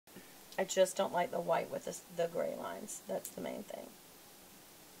I just don't like the white with the gray lines. That's the main thing.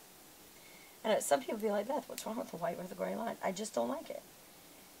 And some people be like, Beth, what's wrong with the white with the gray line? I just don't like it.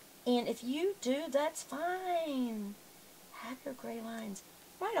 And if you do, that's fine. Have your gray lines.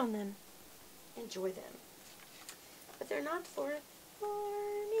 Write on them. Enjoy them. But they're not for me.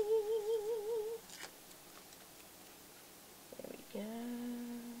 There we go.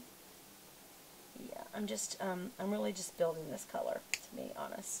 Yeah, I'm really just building this color, to be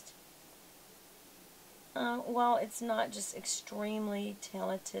honest. Well, it's not just extremely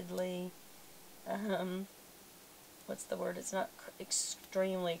talentedly, what's the word? It's not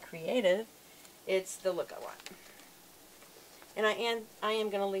extremely creative. It's the look I want. And I am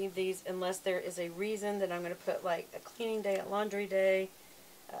going to leave these unless there is a reason that I'm going to put like a cleaning day, a laundry day,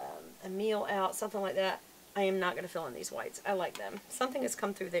 a meal out, something like that. I am not going to fill in these whites. I like them. Something has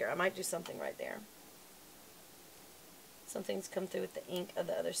come through there. I might do something right there. Something's come through with the ink of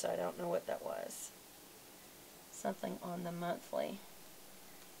the other side. I don't know what that was. Something on the monthly.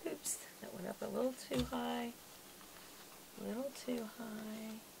 Oops, that went up a little too high. A little too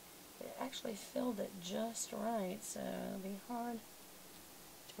high. It actually filled it just right, so it'll be hard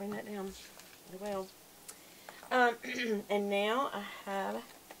to bring that down. Well, and now I have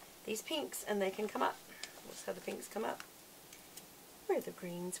these pinks, and they can come up. Let's have the pinks come up where the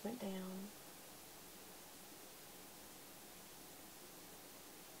greens went down.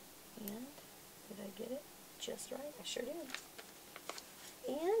 And did I get it just right? I sure did.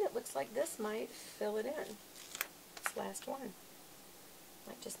 And it looks like this might fill it in. This last one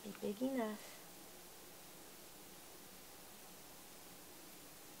might just be big enough.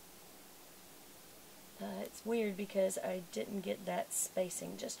 It's weird because I didn't get that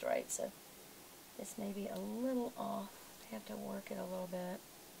spacing just right, so this may be a little off. I have to work it a little bit.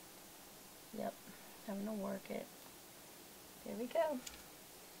 Yep, I'm going to work it. There we go. And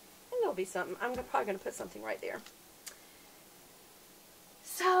there'll be something. I'm probably going to put something right there.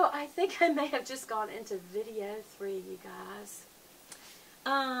 So I think I may have just gone into video 3, you guys.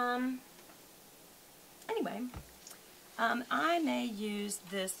 Anyway, I may use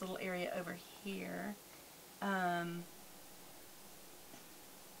this little area over here. I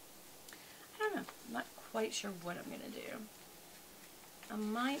don't know. I'm not quite sure what I'm going to do. I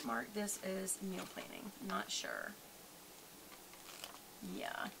might mark this as meal planning. Not sure.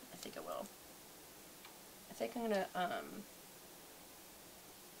 Yeah, I think I will. I think I'm going to,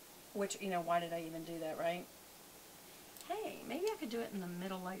 which, you know, why did I even do that, right? Hey, maybe I could do it in the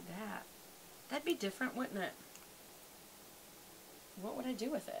middle like that. That'd be different, wouldn't it? What would I do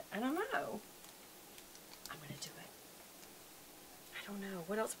with it? I don't know. I'm going to do it. I don't know.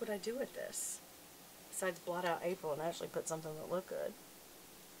 What else would I do with this? Besides blot out April and actually put something that looked good.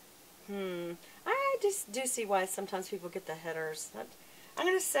 I just do see why sometimes people get the headers. I'm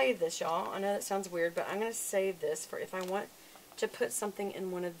going to save this, y'all. I know that sounds weird, but I'm going to save this for if I want to put something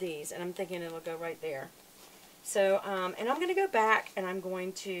in one of these. And I'm thinking it'll go right there. So, and I'm going to go back and I'm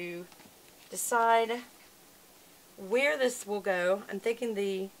going to decide where this will go. I'm thinking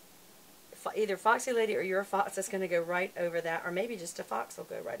either Foxy Lady or Your Fox is going to go right over that, or maybe just a fox will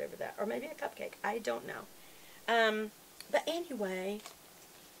go right over that, or maybe a cupcake. I don't know. But anyway,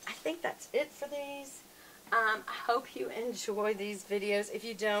 I think that's it for these. I hope you enjoy these videos. If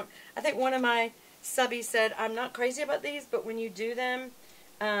you don't, I think one of my subbies said, I'm not crazy about these, but when you do them,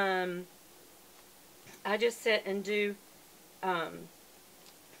 I just sit and do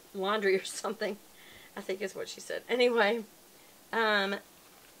laundry or something, I think is what she said. Anyway, I'm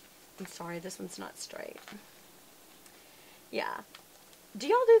sorry, this one's not straight. Yeah. Do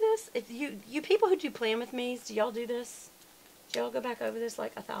y'all do this? If you people who do plan with me, do y'all do this? Do y'all go back over this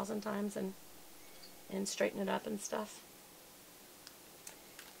like 1,000 times and straighten it up and stuff?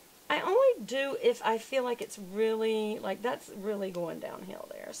 I only do if I feel like it's really, like that's really going downhill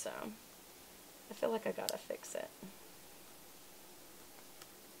there, so I feel like I gotta fix it.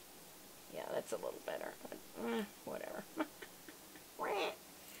 Yeah, that's a little better. Whatever. I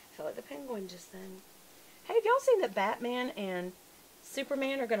feel like the penguin just then. Hey, have y'all seen that Batman and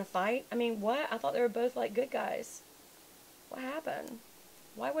Superman are going to fight? I mean, what? I thought they were both, like, good guys. What happened?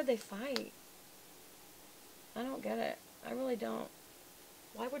 Why would they fight? I don't get it. I really don't.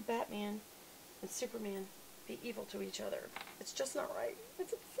 Why would Batman and Superman be evil to each other? It's just not right.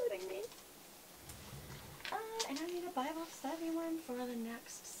 It's upsetting me. And I need a Bible study one for the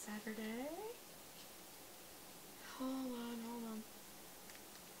next Saturday. Hold on.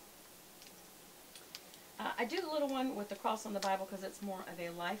 I do the little one with the cross on the Bible because it's more of a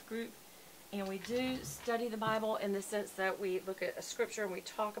life group. And we do study the Bible in the sense that we look at a scripture and we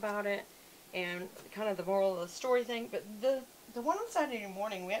talk about it and kind of the moral of the story thing. But the one on Saturday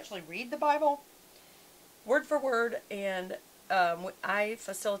morning, we actually read the Bible word for word, and I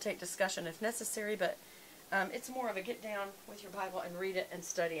facilitate discussion if necessary, but it's more of a get down with your Bible and read it and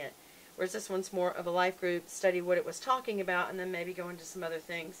study it. Whereas this one's more of a life group, study what it was talking about, and then maybe go into some other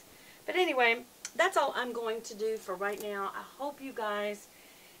things. But anyway, that's all I'm going to do for right now. I hope you guys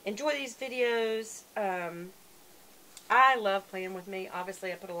enjoy these videos. I love playing with me.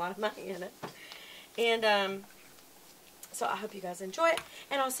 Obviously, I put a lot of money in it. And so I hope you guys enjoy it.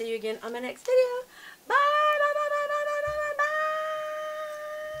 And I'll see you again on my next video.